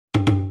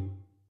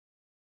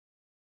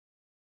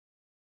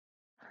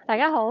大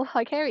家好，我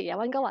係 Carrie 啊，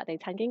温哥華地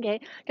產經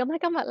紀。咁咧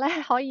今日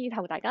咧可以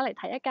同大家嚟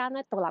睇一間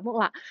咧獨立屋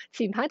啦。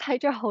前排睇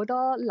咗好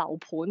多樓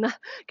盤啊，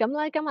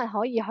咁咧今日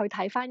可以去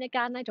睇翻一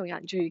間咧仲有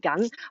人住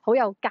緊，好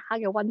有家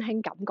嘅温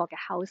馨感覺嘅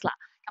house 啦。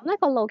咁呢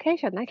個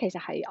location 咧其實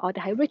係我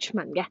哋喺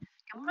Richmond 嘅。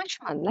咁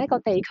Richmond 呢個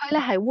地區咧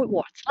係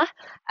Woodwards 啦，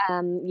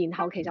然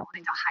後其實我哋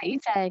就喺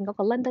正嗰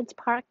個 London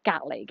Park 隔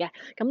離嘅。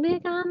咁呢一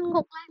間屋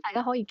咧，大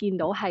家可以見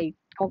到係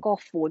嗰個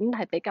款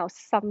係比較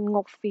新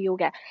屋 feel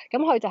嘅。咁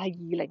佢就係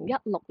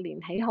2016年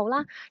起好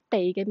啦，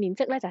地嘅面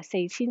積咧就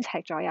係4000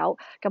尺左右。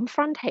咁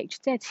frontage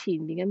即係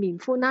前面嘅面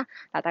寬啦，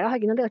嗱大家可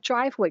以見到呢個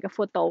driveway 嘅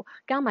闊度，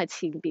加埋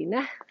前邊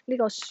咧呢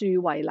個樹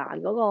圍欄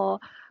嗰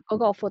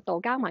個闊度，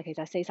加埋其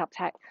實40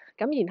尺。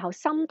咁然後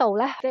深度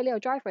咧，即係呢個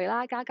driveway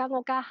啦，加間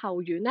屋加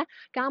後院咧，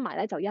加埋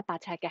咧就100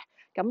尺嘅。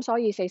咁所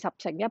以40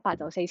乘100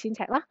就4000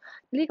尺啦。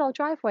呢個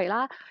driveway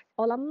啦，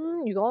我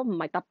諗如果唔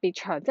係特別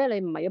長，即係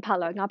你唔係要泊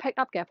兩架 pick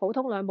up 嘅，普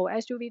通兩部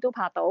SUV 都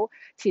泊到，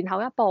前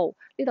後一部，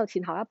呢度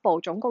前後一部，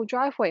總共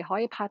driveway 可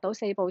以泊到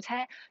4部車。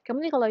咁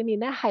呢個裡面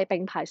咧係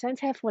並排雙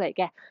車庫嚟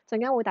嘅，陣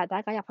間會帶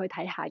大家入去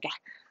睇下嘅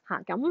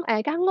嚇。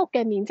咁間屋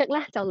嘅面積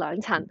咧就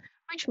2層。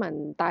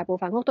Richmond 大部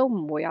分屋都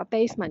唔會有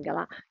basement 㗎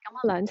啦，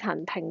咁2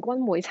層平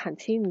均每層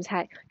1500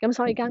尺，咁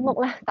所以間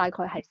屋咧大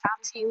概係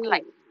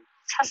3078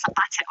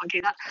尺，我記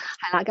得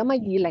係啦。咁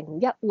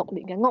2016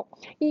年嘅屋，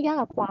依家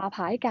嘅掛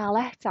牌價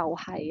咧就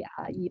係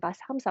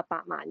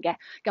238萬嘅，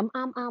咁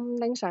啱啱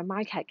拎上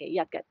market 幾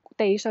日嘅，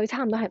地稅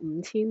差唔多係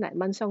5000零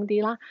蚊鬆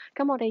啲啦。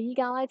咁我哋依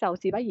家咧就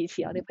事不宜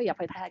遲，我哋不如入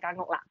去睇下間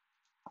屋啦。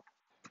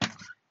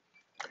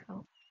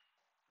好。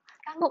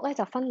間屋咧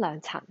就分2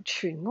層，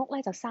全屋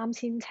咧就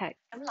3000尺，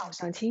咁樓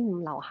上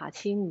1500，樓下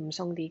1500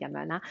鬆啲咁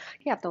樣啦。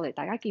一入到嚟，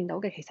大家見到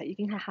嘅其實已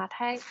經係客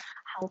廳，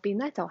後邊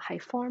咧就係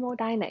formal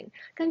dining，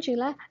跟住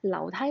咧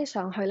樓梯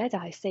上去咧就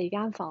係4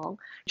間房，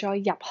再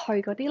入去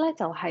嗰啲咧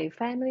就係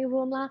family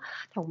room 啦，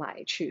同埋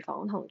廚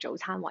房同早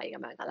餐位咁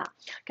樣噶啦。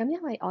咁因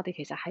為我哋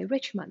其實喺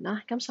Richmond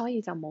啦，咁所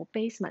以就冇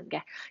basement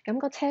嘅，咁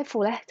個車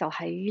庫咧就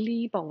喺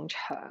呢埲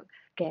牆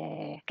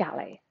嘅隔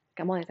離。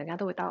咁我哋陣間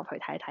都會兜入去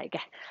睇一睇嘅。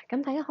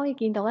咁大家可以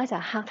見到咧，就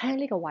係客廳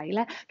呢個位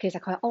咧，其實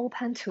佢係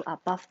open to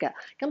above 嘅。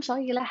咁所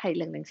以咧係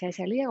零零舍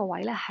舍呢一個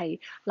位咧係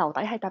樓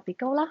底係特別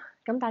高啦。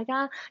咁大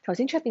家頭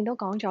先出邊都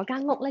講咗，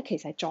間屋咧其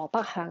實係坐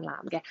北向南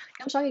嘅。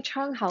咁所以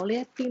窗口呢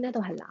一邊咧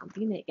都係南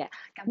邊嚟嘅。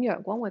咁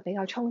陽光會比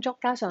較充足，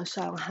加上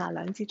上下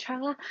2節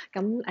窗啦。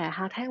咁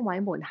客廳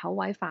位、門口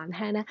位、飯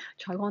廳咧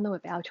採光都會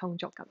比較充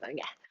足咁樣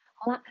嘅。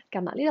好啦，今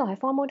日呢度係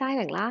formal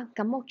dining 啦，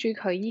咁屋主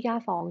佢依家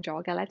放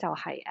咗嘅咧就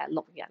係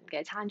6人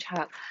嘅餐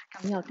桌，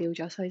咁又吊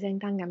咗水晶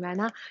燈咁樣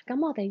啦。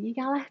咁我哋依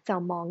家咧就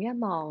望一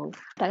望，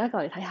大家過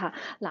嚟睇下。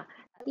嗱，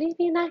呢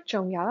邊咧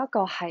仲有一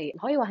個係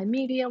可以話係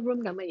media room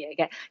咁嘅嘢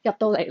嘅，入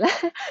到嚟咧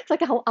即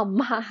係好暗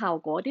黑效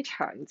果，啲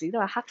牆紙都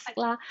係黑色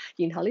啦。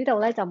然後呢度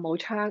咧就冇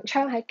窗，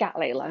窗喺隔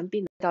離兩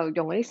邊就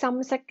用嗰啲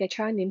深色嘅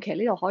窗簾，其實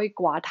呢度可以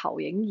掛投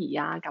影儀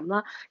啊咁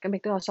啦。咁亦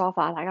都有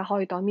sofa，大家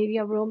可以當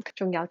media room，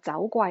仲有酒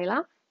櫃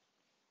啦。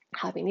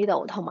下邊呢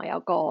度同埋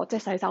有個即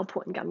係洗手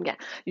盤咁嘅。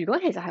如果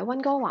其實喺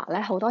温哥華咧，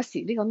好多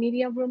時呢個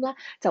media room 咧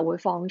就會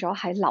放咗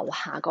喺樓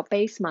下個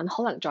basement，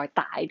可能再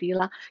大啲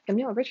啦。咁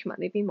因為 Richmond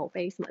呢邊冇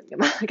basement 㗎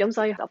嘛，咁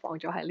所以就放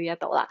咗喺呢一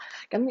度啦。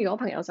咁如果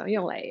朋友想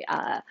用嚟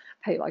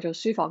譬如話做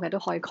書房嘅，都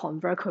可以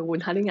convert 佢換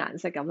下啲顏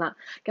色咁啦。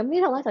咁呢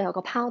度咧就有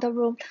個 powder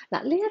room。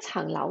嗱，呢一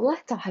層樓咧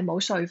就係冇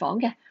睡房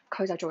嘅，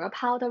佢就做咗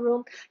powder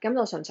room，咁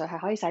就純粹係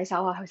可以洗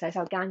手啊，去洗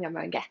手間咁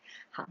樣嘅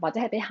嚇，或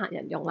者係俾客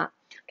人用啦。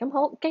咁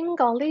好，經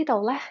過呢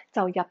度咧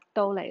就入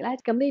到嚟咧，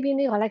咁呢邊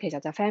呢個咧其實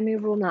就 family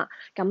room 啦。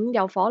咁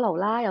有火爐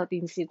啦，有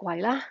電視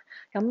櫃啦，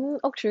咁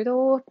屋主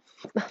都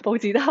佈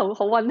置得好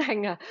温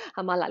馨啊，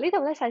係嘛？嗱，呢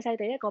度咧細細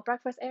地一個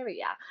breakfast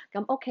area，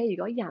咁屋企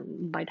如果人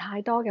唔係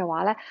太多嘅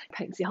話咧，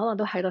平時可能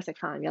都喺度食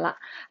飯㗎啦。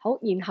好，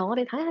然後我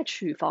哋睇下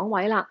廚房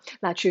位啦。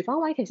嗱，廚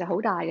房位其實好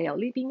大嘅，由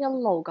呢邊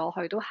一路過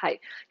去都係。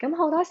咁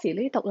好多時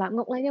呢獨立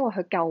屋咧，因為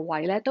佢舊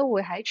位咧，都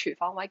會喺廚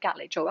房位隔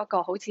離做一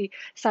個好似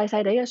細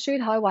細地嘅書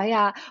台位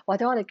啊，或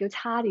者我哋叫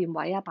叉電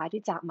位啊，擺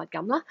啲雜物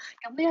咁啦。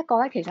咁呢一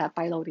個咧其實係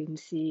閉路電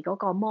視嗰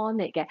個 mon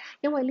嚟嘅，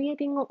因為呢一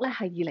啲屋咧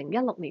係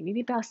2016年呢啲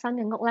比較新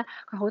嘅屋咧，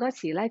佢好多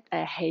時咧起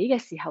嘅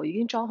時候已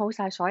經裝好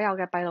晒所有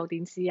嘅閉路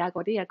電視啊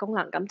嗰啲嘅功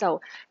能，咁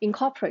就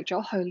incorporate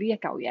咗去呢一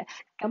嚿嘢。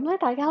咁咧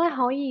大家咧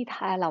可以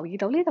留意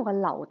到呢度嘅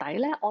樓底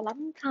咧，我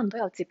諗差唔多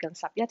有接近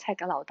11尺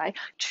嘅樓底，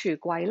櫥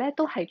櫃咧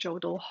都係做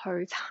到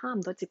去差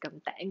唔多接近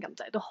頂咁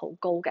滯，都好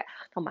高嘅。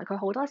同埋佢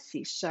好多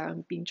時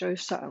上邊最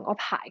上嗰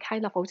排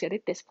kind of 好似有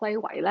啲 display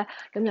位咧，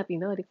咁入邊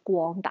都有啲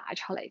光打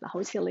出嚟啦，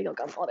好似呢個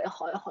咁。我哋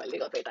開一開呢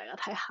個俾大家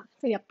睇下，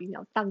即係入邊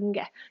有燈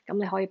嘅，咁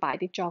你可以擺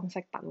啲裝飾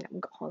品，感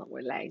覺可能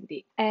會靚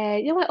啲。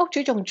因為屋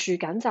主仲住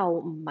緊，就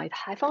唔係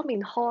太方便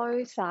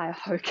開晒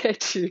佢嘅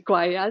櫥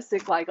櫃啊、雪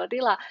櫃嗰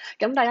啲啦。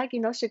咁大家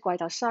見到雪櫃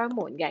就雙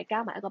門嘅，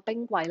加埋一個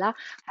冰櫃啦，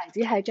牌子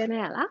係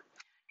Janelle 啦。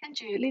跟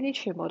住呢啲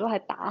全部都係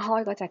打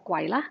開嗰隻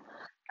櫃啦。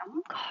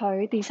咁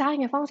佢 design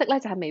嘅方式咧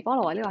就係微波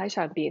爐喺呢度喺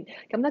上邊，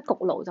咁咧焗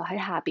爐就喺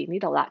下邊呢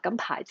度啦。咁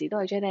牌子都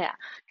係 Jenner，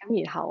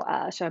咁然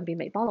後上邊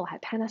微波爐係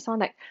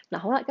Panasonic。嗱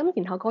好啦，咁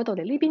然後過到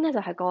嚟呢邊咧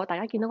就係個大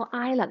家見到個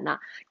island 啦。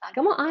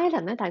咁個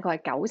island 咧大概係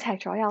9尺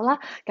左右啦，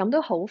咁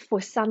都好闊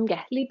身嘅。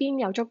呢邊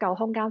有足夠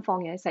空間放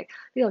嘢食，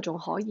呢度仲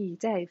可以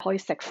即係可以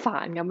食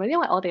飯咁樣。因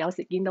為我哋有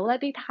時見到咧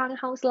啲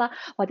townhouse 啦，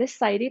或者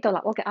細啲獨立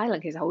屋嘅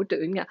island 其實好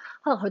短嘅，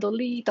可能去到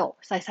呢度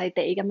細細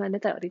地咁樣咧，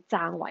就有啲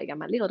爭位咁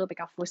樣。呢個都比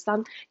較闊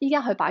身。依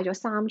家佢擺咗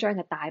3張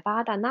嘅大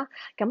巴凳啦，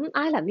咁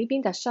Island 呢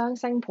邊就雙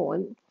星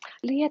盤，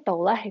呢一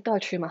度咧亦都係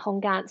儲物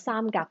空間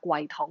，3格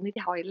櫃桶呢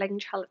啲可以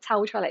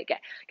抽出嚟嘅，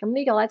咁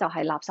呢個咧就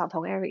係垃圾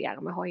桶 area 咁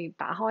樣可以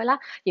打開啦，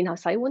然後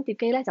洗碗碟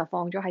機咧就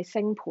放咗喺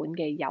星盤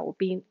嘅右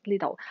邊呢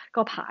度，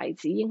個牌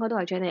子應該都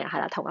係 Jenner 係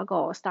啦，同一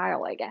個 style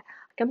嚟嘅。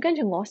咁跟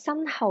住我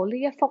身後呢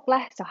一幅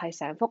咧，就係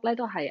成幅咧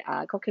都係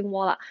cooking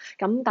wall 啦。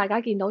咁大家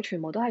見到全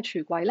部都係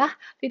櫥櫃啦，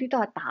呢啲都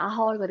係打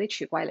開嗰啲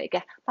櫥櫃嚟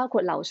嘅，包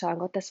括樓上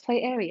個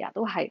display area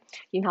都係。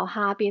然後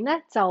下邊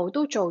咧就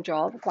都做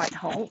咗櫃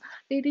桶，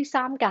呢啲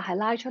3格係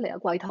拉出嚟嘅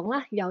櫃桶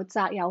啦，又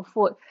窄又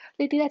闊。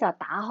呢啲咧就係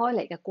打開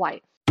嚟嘅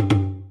櫃。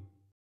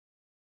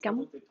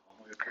咁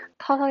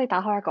偷偷地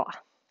打開一個啊，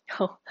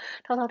好，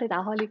偷偷地打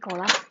開呢個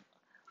啦。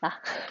嗱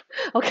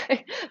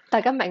，OK，大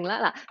家明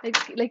啦。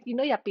嗱，你見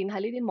到入邊係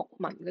呢啲木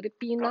紋嗰啲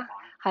邊啦，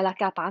係啦，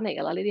夾板嚟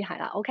㗎啦，呢啲係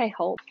啦。OK，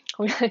好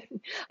嘅。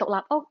獨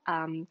立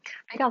屋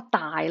比較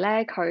大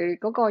咧，佢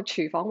嗰個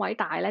廚房位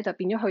大咧，就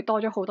變咗佢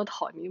多咗好多台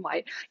面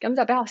位，咁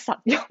就比較實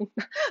用。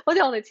好似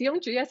我哋始終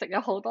煮嘢食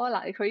有好多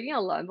嗱，佢已經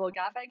有2部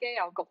咖啡機，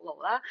有焗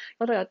爐啦，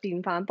嗰度有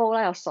電飯煲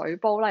啦，有水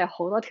煲啦，有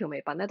好多調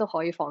味品咧都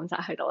可以放晒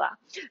喺度啦。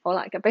好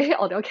啦，比起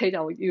我哋屋企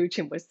就要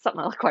全部塞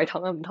埋落櫃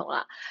桶就唔同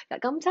啦。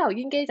咁抽油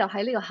煙機就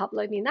喺呢個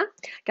盒裏面啦。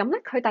咁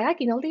咧，佢大家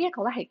見到呢一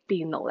個咧係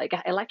電爐嚟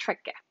嘅 ，electric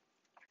嘅。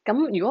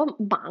咁如果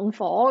猛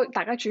火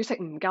大家煮食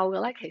唔夠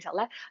嘅咧，其實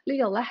咧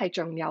呢度咧係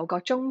仲有個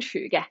中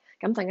廚嘅。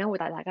咁陣間會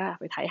帶大家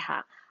入去睇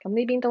下。咁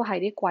呢邊都係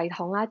啲櫃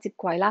桶啦、摺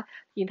櫃啦，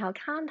然後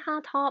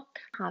counter top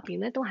下邊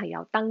咧都係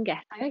有燈嘅。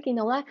大家見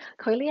到咧，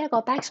佢呢一個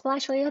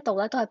backsplash 呢一度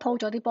咧都係鋪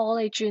咗啲玻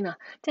璃磚啊，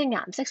即係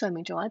顏色上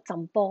面做一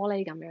陣玻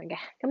璃咁樣嘅。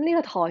咁呢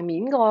個台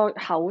面個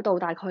厚度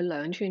大概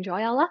2吋左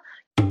右啦。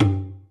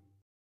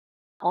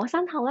我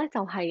身後咧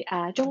就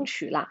係中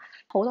廚啦，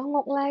好多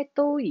屋咧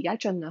都而家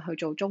盡量去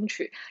做中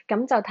廚，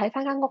咁就睇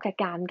翻間屋嘅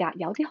間隔，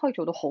有啲可以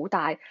做到好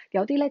大，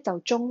有啲咧就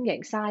中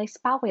型 size，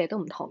包嘅嘢都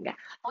唔同嘅。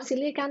好似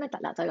呢間咧，特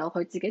就有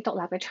佢自己獨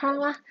立嘅窗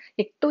啦，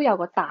亦都有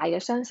個大嘅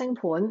雙星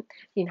盤，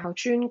然後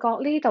轉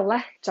角呢度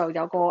咧就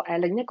有個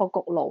另一個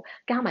焗爐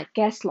加埋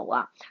gas 爐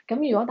啊。咁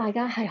如果大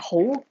家係好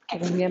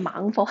勁嘅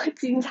猛火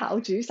煎炒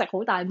煮食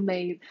好大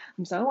味，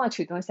唔想話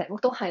全個成屋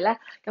都係咧，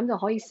咁就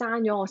可以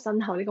閂咗我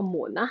身後呢個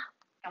門啦。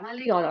咁咧呢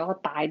個就有個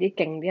大啲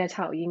勁啲嘅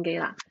抽油煙機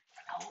啦。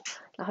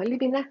好，嗱佢呢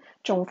邊咧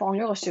仲放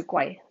咗個雪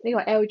櫃，呢個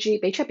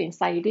LG 比出邊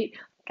細啲。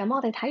咁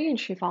我哋睇完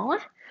廚房啦，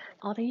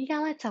我哋依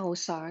家咧就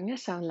上一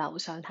上樓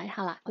上睇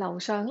下啦。樓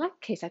上咧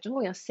其實總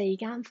共有4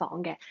間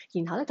房嘅，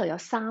然後咧就有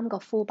3個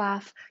full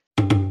bath。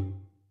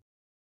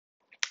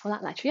好啦，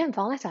嗱主人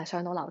房咧就係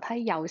上到樓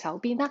梯右手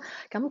邊啦。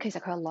咁其實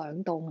佢有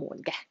2道門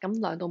嘅，咁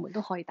2道門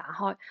都可以打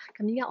開。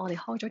咁依家我哋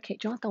開咗其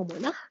中一道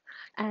門啦。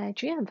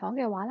主人房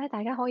嘅話咧，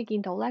大家可以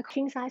見到咧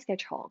king size 嘅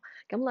床，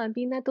咁兩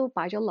邊咧都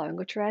擺咗2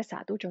個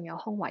dresser，都仲有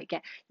空位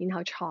嘅。然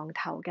後床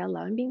頭嘅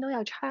兩邊都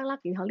有窗啦，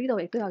然後呢度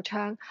亦都有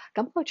窗。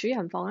咁個主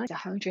人房咧就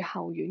向住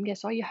後院嘅，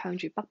所以向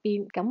住北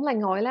邊。咁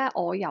另外咧，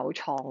我由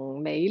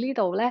床尾呢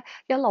度咧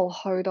一路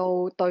去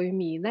到對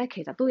面咧，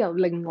其實都有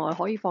另外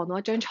可以放到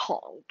一張床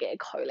嘅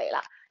距離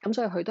啦。咁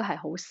所以佢都係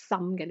好深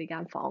嘅呢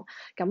間房。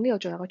咁呢度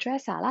仲有個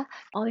dresser 啦，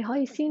我哋可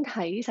以先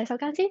睇洗手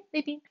間先。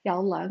呢邊有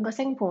2個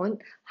星盤，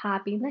下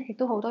邊咧亦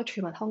都好多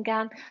儲物空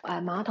間。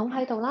馬桶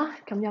喺度啦，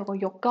咁有個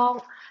浴缸，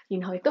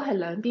然後亦都係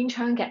兩邊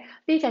窗嘅。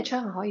呢隻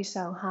窗係可以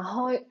上下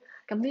開。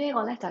咁呢一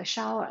個咧就係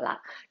shower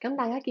啦。咁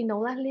大家見到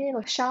咧呢一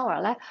個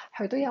shower 咧，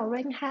佢都有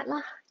rain head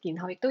啦。然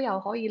後亦都有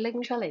可以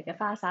拎出嚟嘅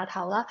花灑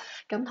頭啦，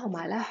咁同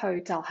埋咧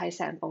佢就係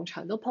成埲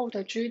牆都鋪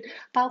咗磚，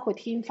包括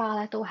天花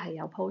咧都係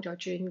有鋪咗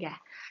磚嘅。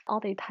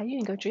我哋睇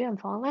完個主人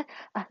房咧，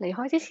離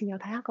開之前又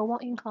睇下個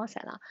walk-in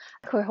closet 啦，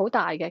佢好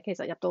大嘅，其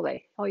實入到嚟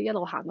可以一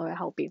路行到去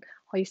後邊，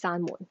可以閂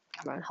門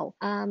咁樣好。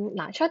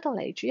嗱出到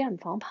嚟主人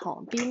房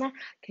旁邊咧，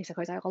其實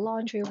佢就有個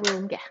laundry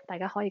room 嘅，大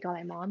家可以過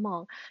嚟望一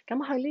望。咁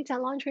佢呢隻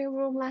laundry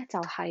room 咧就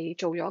係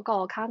做咗個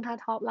counter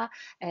top 啦，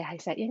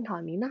係石英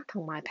台面啦，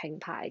同埋平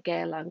排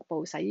嘅2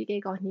部洗衣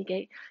機、乾衣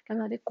機，咁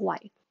有啲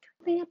櫃。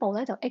呢一部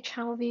咧就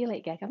HRV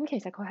嚟嘅，咁其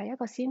實佢係一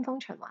個鮮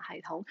風循環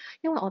系統，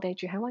因為我哋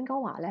住喺溫哥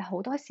華咧，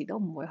好多時都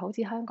唔會好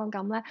似香港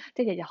咁咧，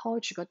即係日日開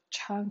住個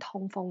窗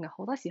通風嘅，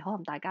好多時可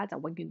能大家就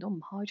永遠都唔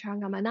開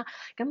窗咁樣啦。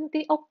咁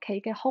啲屋企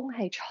嘅空氣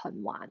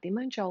循環點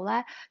樣做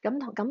咧？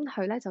咁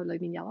佢咧就裏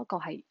面有一個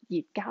係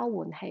熱交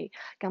換器，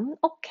咁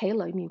屋企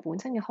裏面本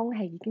身嘅空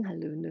氣已經係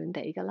暖暖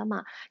地㗎啦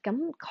嘛，咁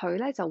佢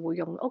咧就會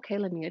用屋企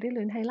裏面嘅啲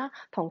暖氣啦，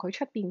同佢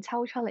出邊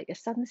抽出嚟嘅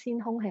新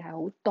鮮空氣係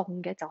好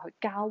凍嘅，就去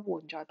交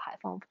換再排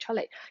放出出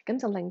嚟，咁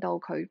就令到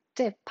佢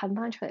即係噴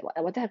翻出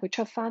嚟，或者係佢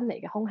出翻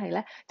嚟嘅空氣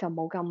咧就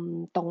冇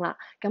咁凍啦。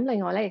咁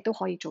另外咧亦都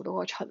可以做到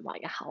個循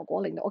環嘅效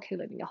果，令到屋企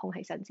裏面嘅空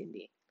氣新鮮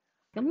啲。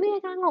咁呢一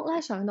間屋咧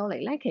上到嚟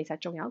咧，其實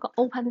仲有一個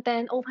open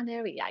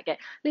area 嘅，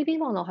呢邊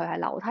望落去係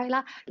樓梯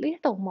啦，呢一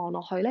度望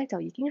落去咧就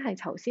已經係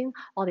頭先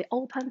我哋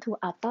open to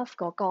above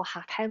嗰個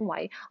客廳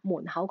位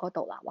門口嗰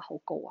度啦，哇好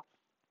高啊！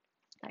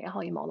大家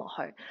可以望落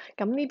去，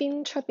咁呢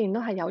邊出邊都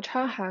係有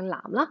窗向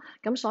南啦，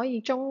咁所以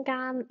中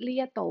間呢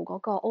一度嗰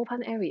個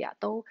open area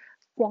都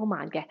光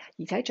猛嘅，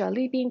而且仲有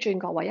呢邊轉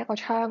角位一個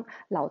窗，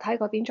樓梯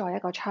嗰邊再一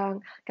個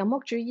窗。咁屋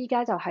主依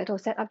家就喺度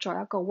set up 咗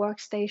一個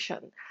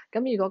workstation。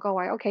咁如果各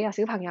位屋企有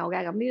小朋友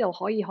嘅，咁呢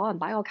度可能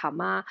擺個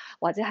琴啊，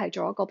或者係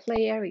做一個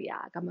play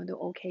area 咁樣都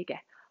OK 嘅。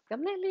咁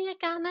咧呢一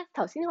間咧，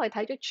頭先我哋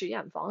睇咗主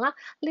人房啦，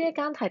呢一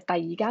間係第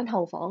二間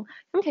套房。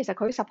咁其實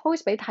佢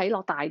suppose 比睇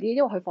落大啲，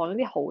因為佢放咗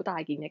啲好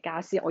大件嘅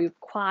傢俬，我要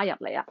跨入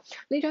嚟啊。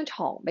呢張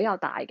床比較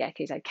大嘅，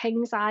其實係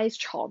king size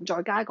床，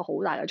再加一個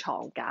好大嘅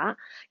床架。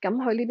咁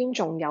佢呢邊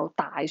仲有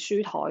大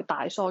書台、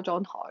大梳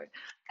妝台。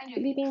跟住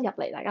呢邊入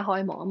嚟，大家可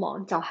以望一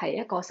望，就係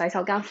一個洗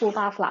手間 full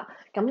bath 啦。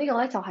咁呢個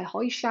咧就係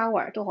可以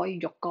shower 都可以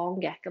浴缸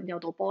嘅，咁有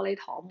道玻璃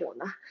趟門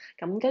啦。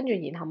咁跟住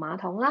然後馬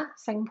桶啦、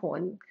星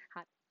盤。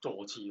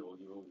座廁我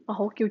叫。哦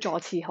好，叫座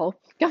廁好。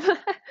咁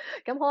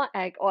咁好啦，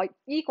我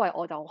衣櫃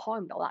我就開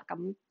唔到啦。咁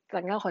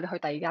陣間我哋去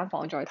第二間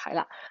房再睇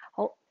啦。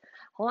好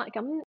啦，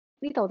咁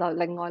呢度就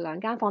另外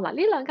兩間房啦。呢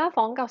兩間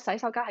房個洗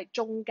手間係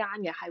中間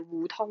嘅，係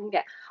互通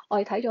嘅。我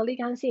哋睇咗呢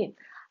間先。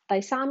第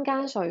三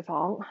間睡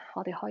房，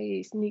我哋可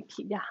以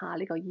sneak 一下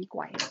呢個衣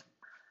櫃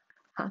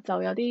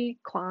就有啲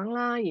框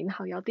啦，然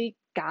後有啲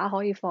架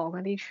可以放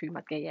嗰啲儲物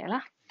嘅嘢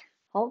啦。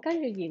好，跟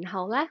住然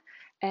後咧，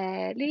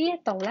呢一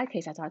度咧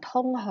其實就係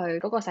通去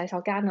嗰個洗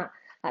手間啦。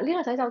呢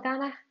個洗手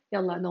間咧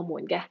有兩道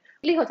門嘅，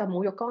呢個就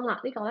冇浴缸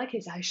啦。呢個咧其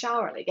實係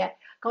shower 嚟嘅，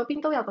嗰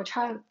邊都有個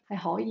窗係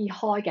可以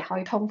開嘅，可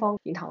以通風。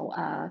然後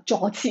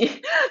座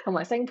廁同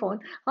埋星盤，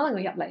可能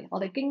佢入嚟，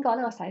我哋經過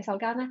呢個洗手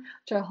間咧，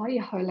再可以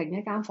去另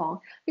一間房。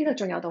呢度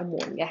仲有道門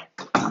嘅。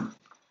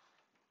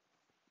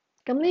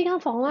咁呢間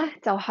房咧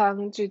就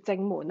向住正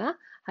門啦，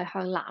係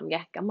向南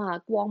嘅，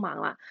咁光猛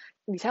啦，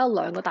而且有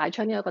兩個大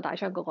窗，一個大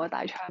窗，個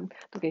大窗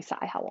都幾曬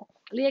下喎。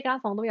呢一間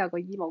房都有個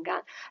衣帽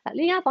間，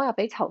呢間房又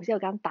比頭先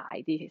嗰間大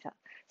啲，其實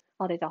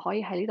我哋就可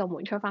以喺呢度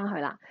門出翻去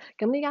啦。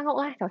咁呢間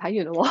屋咧就睇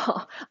完咯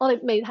喎，我哋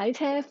未睇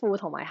車庫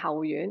同埋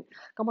後院，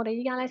咁我哋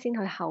依家咧先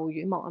去後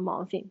院望一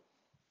望先。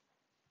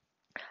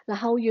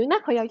後院咧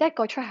佢有一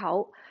個出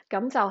口，咁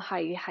就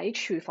係喺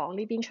廚房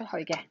呢邊出去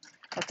嘅，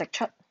就直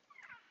出。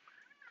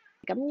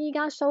咁依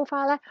家 so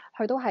far 咧，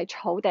佢都係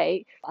草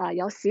地，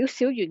有少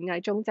少園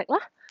藝種植啦，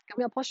咁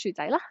有棵樹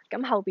仔啦，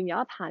咁後邊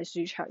有一排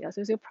樹牆，有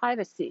少少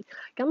privacy。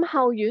咁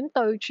後院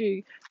對住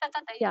側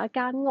側地有一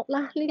間屋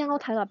啦，呢間屋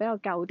睇落比較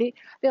舊啲，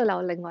呢度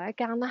有另外一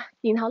間啦。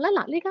然後咧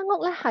呢間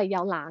屋咧係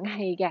有冷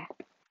氣嘅，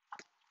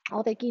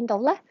我哋見到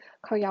咧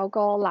佢有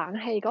個冷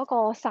氣嗰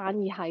個散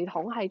熱系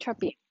統喺出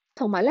邊，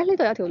同埋咧呢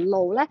度有條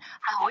路咧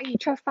係可以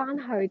出翻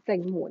去正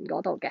門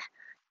嗰度嘅。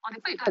我哋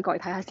不如都係過嚟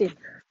睇下先。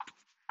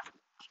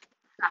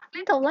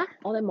呢度咧，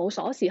我哋冇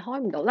鎖匙開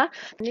唔到啦，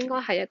應該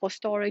係一個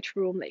storage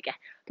room 嚟嘅，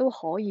都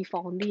可以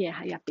放啲嘢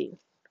喺入邊，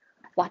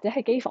或者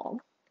係機房，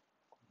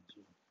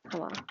係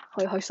嘛？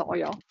去鎖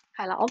咗，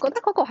係啦，我覺得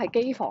嗰個係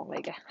機房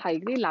嚟嘅，係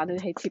啲冷暖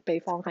氣設備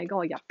放喺嗰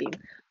個入邊。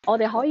我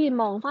哋可以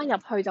望翻入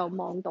去就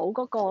望到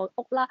嗰個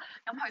屋啦，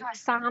咁佢都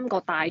係3個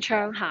大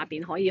窗下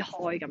邊可以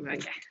開咁樣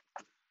嘅。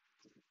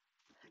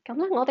咁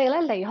咧，我哋咧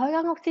離開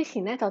間屋之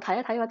前咧，就睇一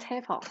睇個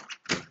車房。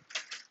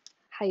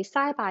係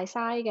side by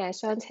side 嘅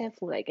雙車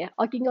庫嚟嘅，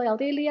我見過有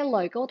啲呢一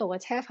類高度嘅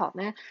車房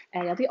咧，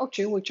有啲屋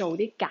主會做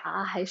啲架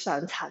喺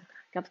上層，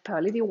咁譬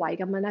如呢啲位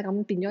咁樣咧，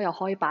咁變咗又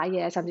可以擺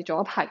嘢，甚至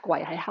做一排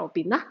櫃喺後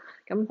邊啦，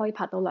咁可以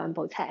泊到2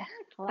部車。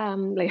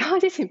離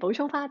開之前補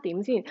充翻一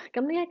點先，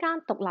咁呢一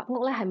間獨立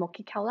屋咧係木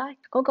結構啦，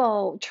嗰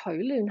個取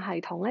暖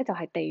系統咧就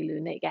係地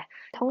暖嚟嘅，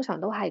通常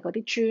都係嗰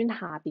啲磚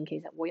下邊其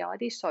實會有一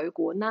啲水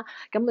管啦，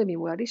咁裏面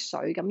會有啲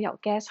水，咁由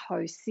gas 去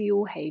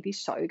燒起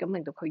啲水，咁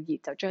令到佢熱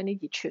就將啲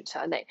熱傳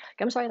上嚟，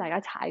咁所以大家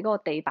踩嗰個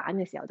地板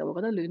嘅時候就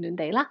會覺得暖暖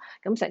地啦，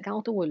咁成間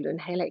屋都會暖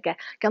起嚟嘅。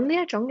咁呢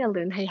一種嘅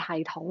暖氣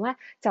系統咧，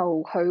就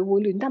佢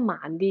會暖得慢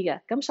啲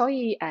嘅，咁所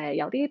以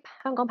有啲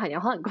香港朋友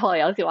可能過嚟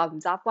有時話唔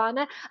習慣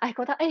咧，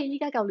覺得依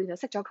家夠暖就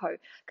熄咗佢，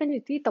跟住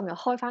啲洞又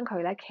開翻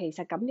佢咧，其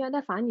實咁樣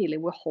咧反而你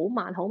會好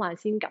慢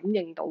先感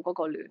應到嗰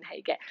個暖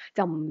氣嘅，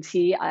就唔似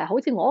好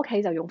似我屋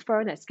企就用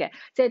furnace 嘅，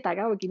即係大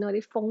家會見到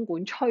啲風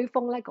管吹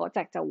風咧嗰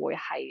隻就會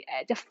係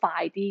即係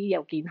快啲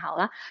又見效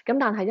啦。咁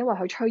但係因為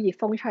佢吹熱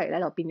風出嚟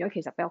咧，就變咗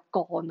其實比較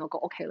乾咯，個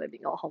屋企裏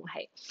邊嗰個空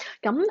氣。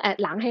咁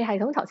冷氣系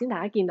統頭先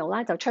大家見到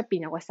啦，就出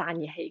邊有個散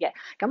熱器嘅，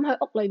咁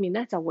佢屋裏面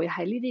咧就會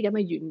係呢啲咁嘅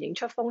圓形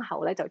出風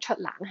口咧就出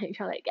冷氣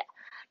出嚟嘅。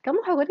咁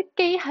佢嗰啲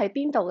機喺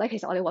邊度咧？其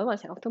實我哋揾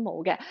成屋都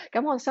冇嘅。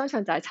咁我相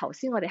信就係頭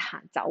先我哋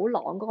行走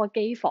廊嗰個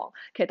機房，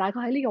其實大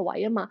概喺呢個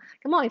位啊嘛。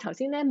咁我哋頭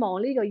先咧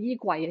望呢個衣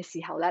櫃嘅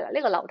時候咧，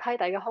呢個樓梯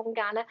底嘅空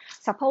間咧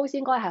，suppose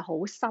應該係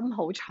好深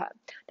好長，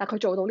但佢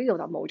做到呢度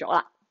就冇咗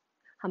啦。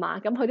係嘛？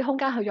咁佢啲空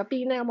間去咗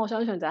邊咧？咁我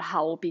相信就係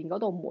後邊嗰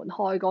度門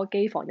開嗰個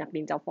機房入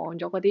邊就放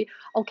咗嗰啲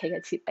屋企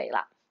嘅設備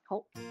啦。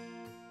好。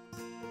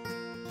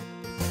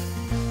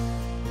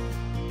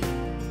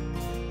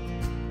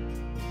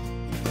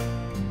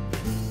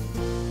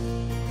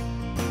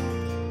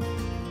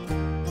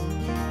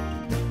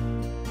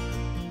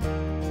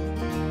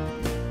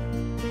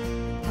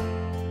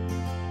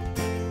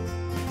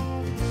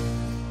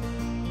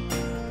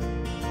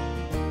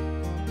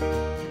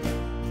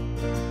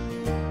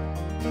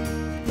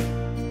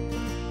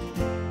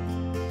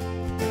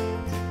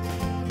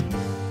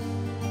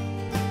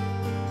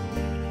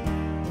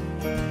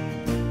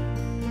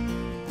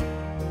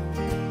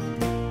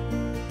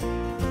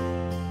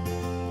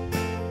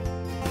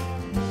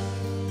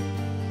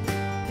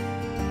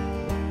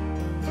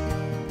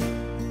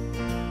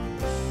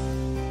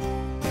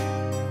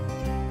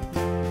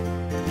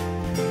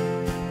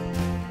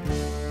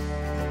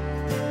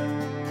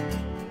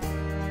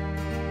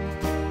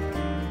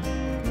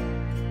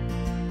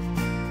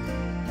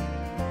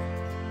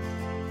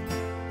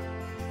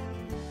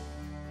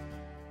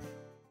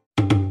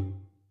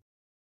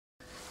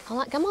好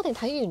啦，咁我哋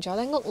睇完咗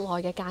咧屋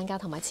內嘅間隔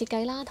同埋設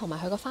計啦，同埋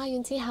佢個花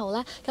園之後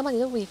咧，咁我哋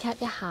都 recap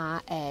一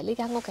下呢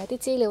間屋嘅一啲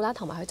資料啦，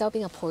同埋佢周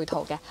邊嘅配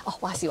套嘅。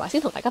話時話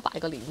先同大家拜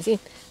個年先，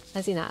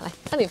等先啊，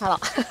嚟新年快樂！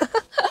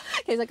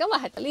其實今日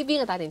係呢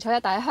邊嘅大年初一，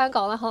但喺香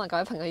港咧，可能各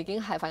位朋友已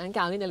經係瞓緊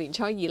覺呢度年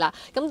初二啦。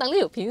咁等呢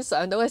條片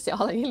上到嘅時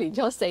候，可能已經年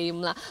初四五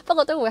啦。不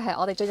過都會係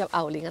我哋進入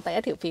牛年嘅第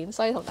一條片，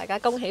所以同大家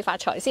恭喜發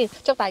財先，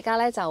祝大家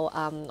咧就我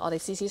哋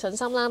事事順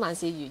心啦，萬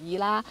事如意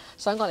啦。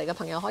想過嚟嘅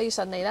朋友可以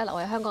順利咧，留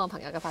喺香港嘅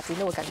朋友嘅發展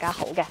都會更加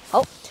好嘅。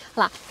好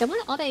嗱，咁咧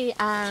我哋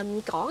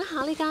講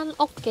下呢間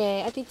屋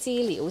嘅一啲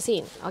資料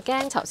先。我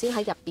驚頭先喺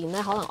入邊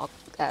咧，可能我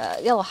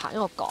一路行一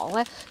路講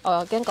咧，我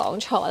又驚講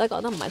錯或者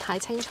講得唔係太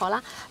清楚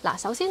啦。嗱，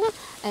首先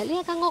咧呢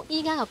一間屋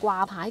依家嘅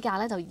掛牌價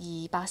咧就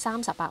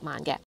238萬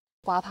嘅。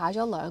掛牌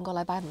咗2個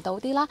禮拜唔到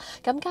啲啦，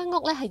咁間屋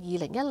咧係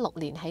2016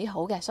年起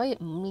好嘅，所以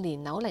5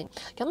年樓齡。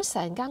咁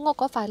成間屋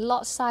嗰塊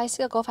lot size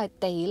嘅嗰塊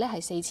地咧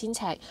係4000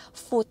尺，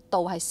闊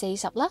度係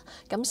40啦，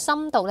咁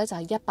深度咧就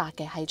係100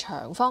嘅，係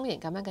長方形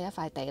咁樣嘅一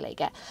塊地嚟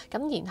嘅。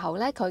咁然後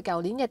咧佢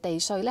舊年嘅地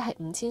稅咧係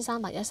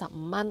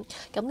5315蚊。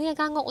咁呢一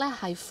間屋咧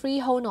係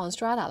freehold non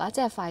strata 啦，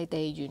即係塊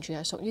地完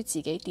全係屬於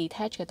自己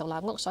detached 嘅獨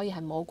立屋，所以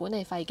係冇管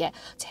理費嘅。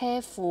車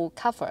庫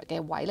cover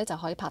嘅位咧就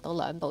可以泊到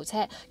2部車。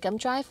咁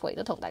driveway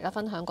都同大家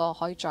分享過。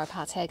可以再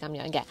泊車咁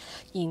樣嘅，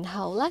然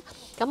後呢，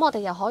咁我哋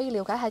又可以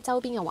了解下周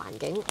邊嘅環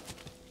境。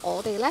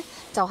我哋呢，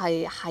就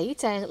係喺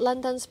正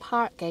London's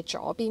Park 嘅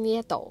左邊呢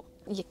一度。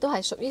亦都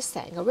係屬於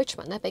成個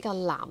Richmond 咧比較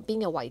南邊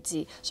嘅位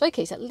置，所以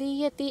其實呢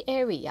一啲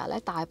area 咧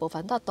大部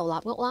分都係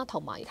獨立屋啦，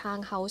同埋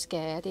townhouse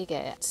嘅一啲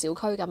嘅小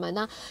區咁樣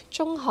啦。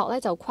中學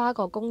咧就跨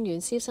過公園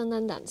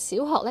Steveston-London， 小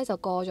學咧就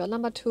過咗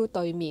Number 2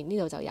對面呢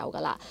度就有㗎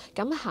啦。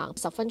咁行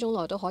10分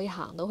鐘內都可以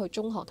行到去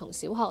中學同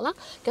小學啦。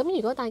咁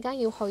如果大家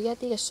要去一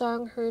啲嘅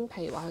商圈，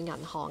譬如話去銀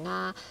行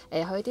啊，去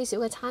一啲小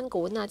嘅餐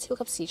館啊、超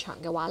級市場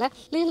嘅話咧，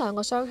呢2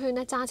個商圈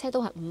咧揸車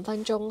都係5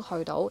分鐘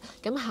去到，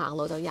咁行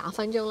路就20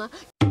分鐘啦。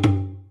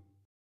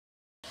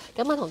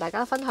咁我同大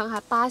家分享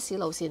下巴士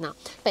路線啦，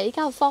比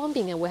較方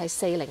便嘅會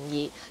係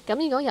402。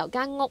咁如果由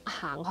間屋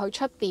行去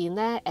出邊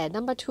咧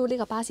，Number 2呢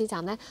個巴士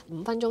站咧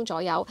5分鐘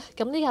左右。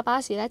咁呢架巴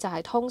士咧就係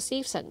通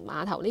Steveston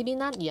碼頭呢邊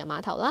啦，漁人碼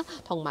頭啦，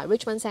同埋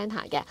Richmond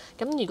Centre 嘅。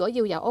咁如果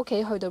要由屋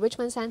企去到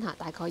Richmond Centre，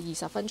大概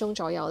20分鐘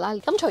左右啦。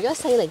咁除咗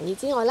402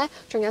之外咧，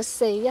仲有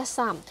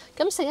413。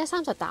咁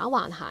413就打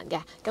橫行嘅，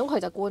咁佢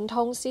就貫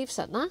通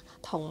Steveston 啦，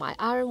同埋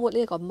Ironwood 呢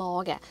一個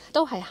mall 嘅，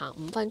都係行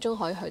5分鐘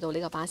可以去到呢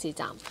個巴士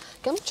站。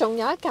咁仲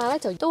有一架咧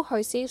就都去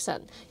Steveston，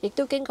 亦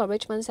都經過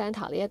Richmond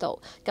Centre 呢一度，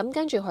咁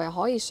跟住佢又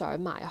可以上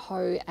埋去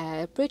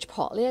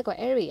Bridgeport 呢一個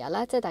area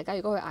咧，即係大家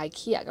如果去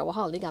IKEA 嘅話，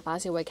可能呢架巴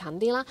士會近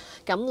啲啦。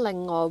咁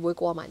另外會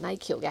過埋 Night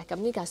橋嘅，咁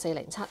呢架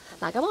407。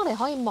嗱，咁我哋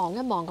可以望一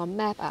望個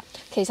map 啊。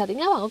其實點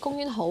解話個公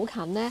園好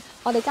近呢？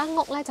我哋間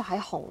屋咧就喺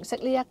紅色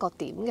呢一個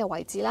點嘅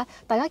位置咧。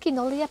大家見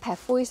到呢一撇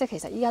灰色，其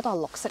實依家都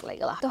係綠色嚟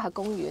㗎啦，都係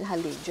公園，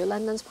係連住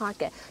London's Park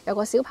嘅，有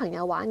個小朋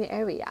友玩嘅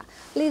area。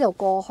呢度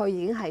過去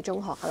已經係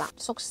中學㗎啦。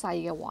縮細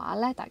嘅話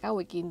咧，大家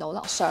會見到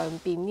啦，上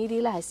邊呢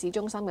啲咧係市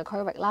中心嘅區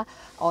域啦。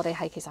我哋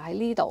係其實喺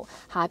呢度，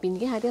下邊已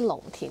經係啲農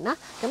田啦。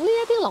咁呢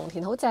一啲農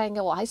田好正嘅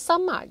喎，喺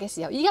summer 嘅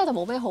時候，依家就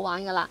冇咩好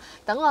玩㗎啦。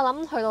等我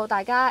諗去到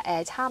大家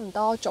差唔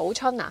多早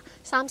春啊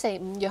，3、4、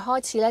5月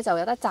開始咧就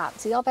有得摘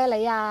士多啤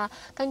梨啊，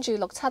跟住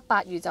6、7、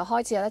8月就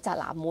開始有得摘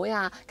藍莓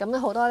啊。咁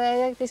好多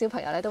咧啲小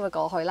朋友咧都會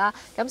過去啦。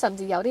咁甚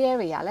至有啲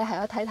area 咧係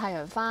有得睇太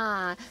陽花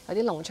啊，有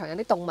啲農場有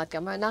啲動物咁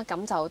樣啦，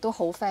咁就都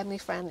好 family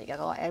friendly 嘅嗰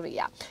個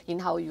area。然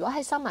後如果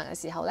喺 summer 嘅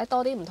時候咧，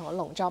多啲唔同嘅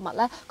農作物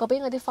咧，嗰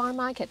邊嗰啲 farm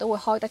market 都會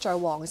開得再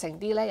旺盛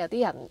啲咧，有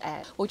啲人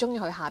會中意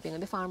去下邊嗰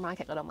啲 farm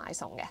market 嗰度買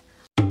餸嘅。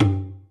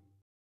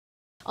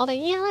我哋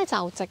依家咧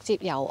就直接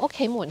由屋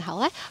企門口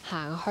咧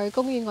行去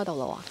公園嗰度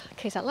咯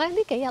喎。其實咧呢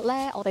幾日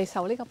咧我哋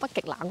受呢個北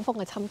極冷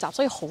風嘅侵襲，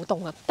所以好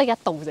凍啊，得1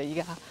度咋依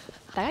家。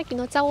大家見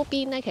到周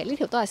邊咧，其實呢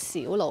條都係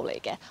小路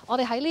嚟嘅。我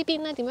哋喺呢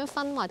邊咧點樣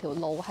分話條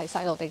路係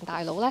細路定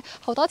大路咧？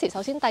好多時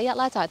首先第一咧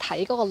就係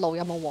睇嗰個路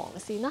有冇黃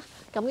線啦。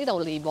咁呢度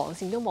連黃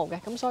線都冇嘅，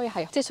咁所以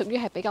係即係屬於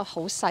係比較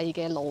好細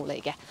嘅路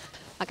嚟嘅。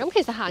咁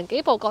其實行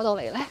幾步過到嚟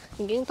咧，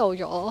已經到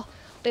咗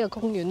呢個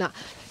公園啦。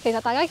其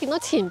實大家見到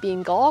前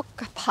邊嗰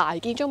排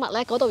建築物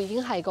咧，嗰度已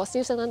經係個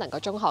Steveston-London個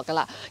中學噶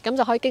啦，咁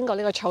就可以經過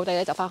呢個草地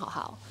咧就返學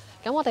校。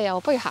咁我哋又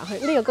不如行去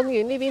呢個公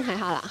園呢邊睇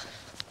下啦。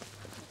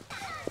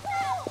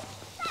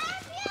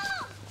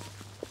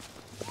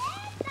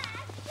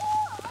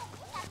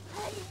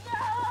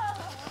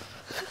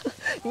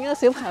點解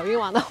小朋友已經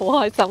玩得好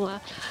開心啦？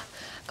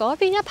嗰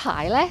邊一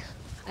排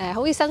咧，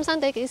好似新新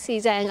地幾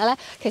市正嘅咧，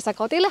其實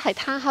嗰啲咧係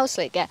townhouse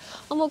嚟嘅。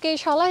我冇記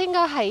錯咧，應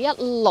該係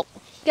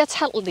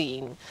1617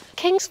年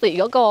Kingsley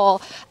嗰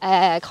個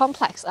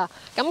complex 啊，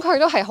咁佢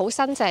都係好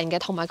新淨嘅，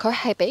同埋佢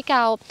係比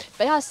較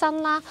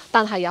新啦，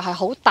但係又係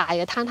好大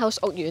嘅 townhouse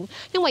屋苑。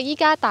因為依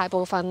家大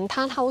部分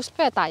townhouse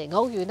即係大型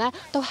屋苑咧，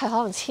都係可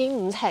能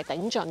1500尺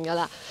頂盡㗎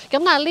啦。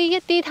咁但係呢一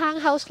啲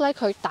townhouse 咧，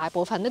佢大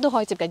部分咧都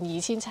可以接近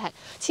2000尺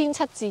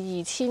，1700至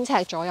2000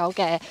尺左右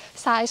嘅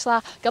size 啦。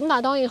咁但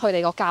係當然佢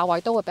哋個價位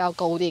都會比較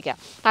高啲嘅，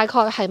大概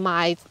係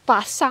賣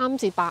83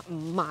至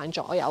85萬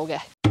左右嘅。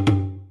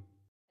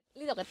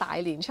呢度嘅大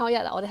年初一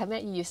啊，我哋係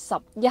咩？2月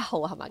11號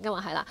係咪？今日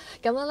係啦，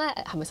咁樣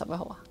咧係咪11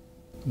號啊？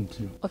唔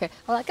知。OK，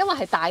 好啦，今日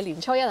係大年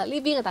初一啦。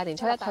呢邊嘅大年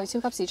初一去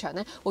超級市場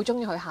咧，會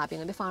中意去下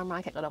邊嗰啲 farm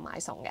market 嗰度買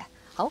餸嘅。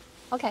好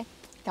 ，OK，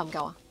 夠唔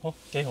夠啊？好，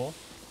幾好啊。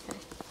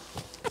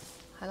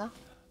係咯。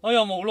我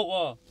又冇錄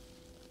啊。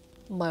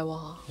唔係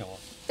喎。有啊。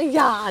哎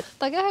呀，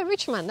大家喺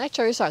Richmond 咧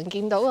最常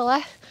見到嘅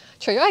咧，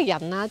除咗係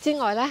人啊之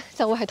外咧，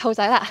就會係兔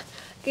仔啦。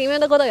見唔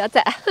見到嗰度有一隻？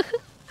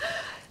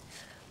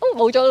哦，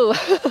冇咗咯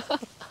喎。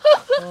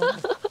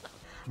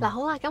嗱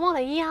好啦，咁我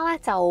哋依家咧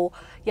就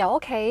由屋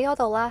企嗰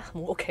度啦，冇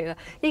屋企啦。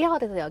依家我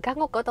哋就由間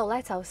屋嗰度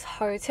咧就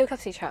去超級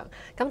市場，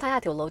咁睇下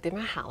條路點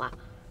樣行啦。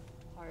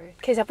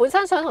其實本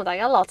身想同大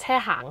家落車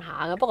行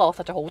下嘅，不過我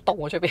實在好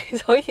凍啊出邊，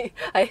所以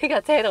喺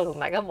架車度同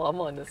大家望一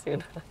望就算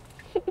啦。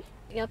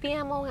有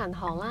BMO 銀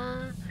行啦，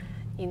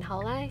然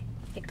後咧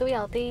亦都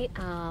有啲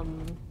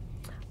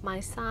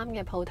賣衫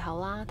嘅鋪頭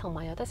啦，同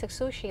埋有得食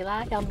sushi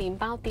啦，有麵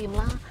包店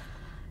啦。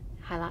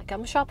係啦，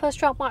咁 Shoppers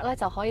Drug Mart 咧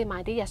就可以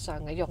買啲日常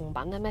嘅用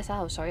品咧，咩洗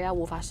頭水啊、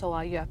護髮素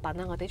啊、藥品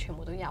啊嗰啲全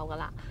部都有噶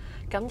啦。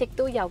咁亦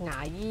都有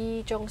牙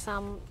醫中心，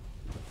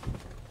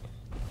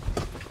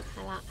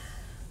係啦，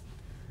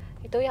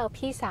亦都有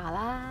pizza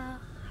啦，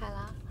係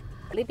啦。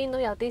呢邊都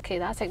有啲其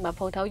他食物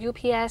鋪頭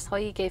UPS 可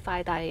以寄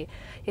快遞，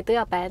亦都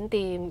有餅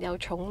店、有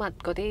寵物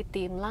嗰啲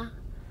店啦，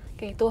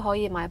亦都可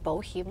以買保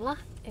險啦、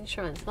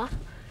insurance 啦。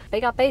比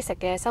較 basic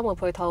嘅生活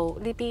配套，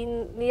呢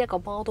邊呢一個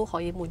mall都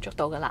可以滿足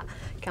到噶啦。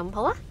咁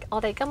好啦，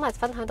我哋今日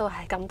分享到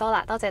係咁多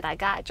啦，多謝大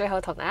家。最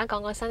後同大家講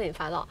個新年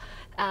快樂。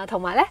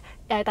同埋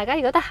咧，大家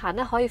如果得閒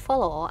咧，可以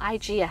follow 我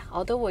IG 啊，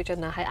我都會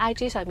盡量喺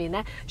IG 上面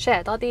咧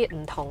share 多啲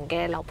唔同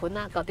嘅樓盤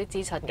啦，嗰啲資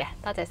訊嘅。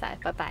多謝晒，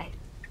拜拜。